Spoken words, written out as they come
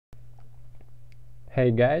Hey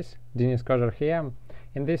guys, Denis Kozher here.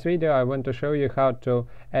 In this video I want to show you how to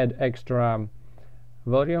add extra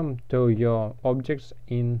volume to your objects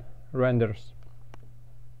in renders.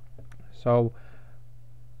 So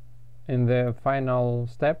in the final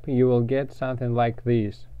step you will get something like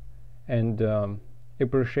this, and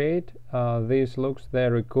appreciate this looks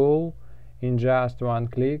very cool. In just one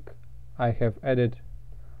click I have added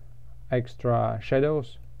extra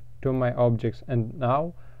shadows to my objects, and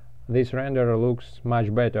now this render looks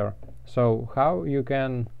much better. So how you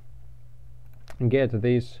can get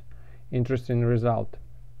this interesting result?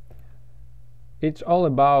 It's all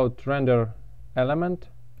about render element,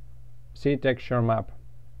 see texture map.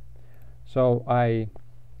 So I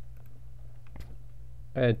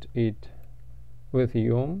add it with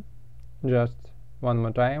zoom just one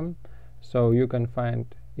more time, so you can find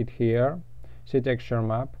it here, see texture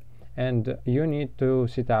map, and you need to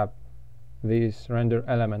set up this render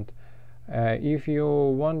element. If you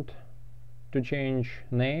want to change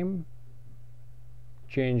name,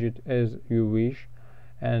 change it as you wish,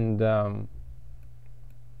 and the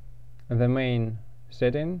main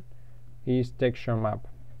setting is texture map.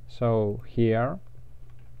 So here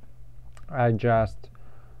I just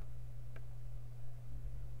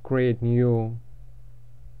create new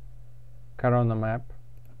Corona map,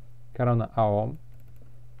 Corona AO,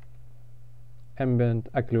 Ambient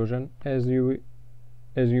Occlusion as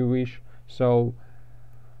you wish. So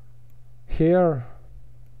here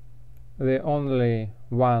the only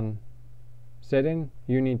one setting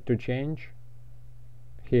you need to change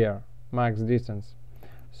here, max distance.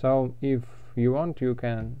 So if you want, you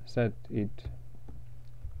can set it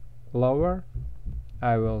lower.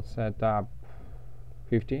 I will set up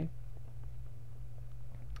 50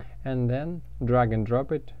 and then drag and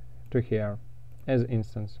drop it to here as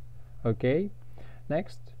instance. Okay,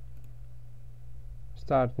 next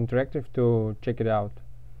start interactive to check it out.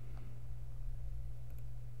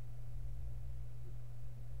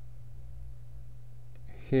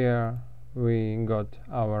 Here we got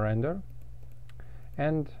our render,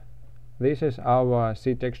 and this is our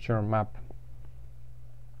see texture map.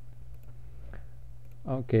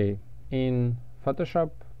 Okay, in Photoshop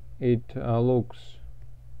it looks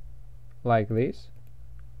like this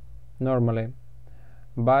normally,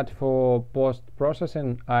 but for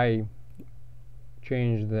post-processing I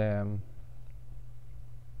change the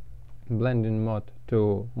blending mode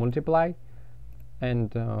to multiply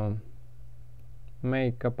and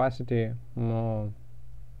make opacity more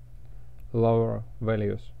lower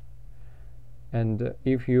values. And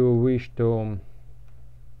if you wish to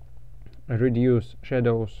reduce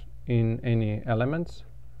shadows in any elements,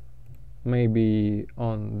 maybe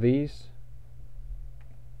on these,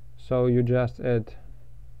 so you just add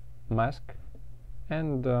mask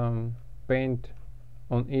and paint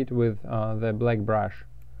on it with the black brush,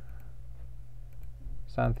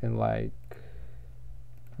 something like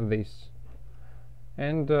this,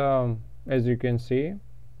 and as you can see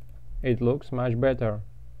it looks much better.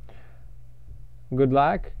 Good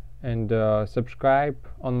luck, and subscribe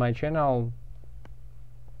on my channel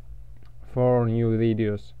for new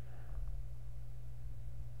videos.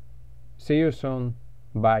 See you soon.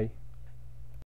 Bye.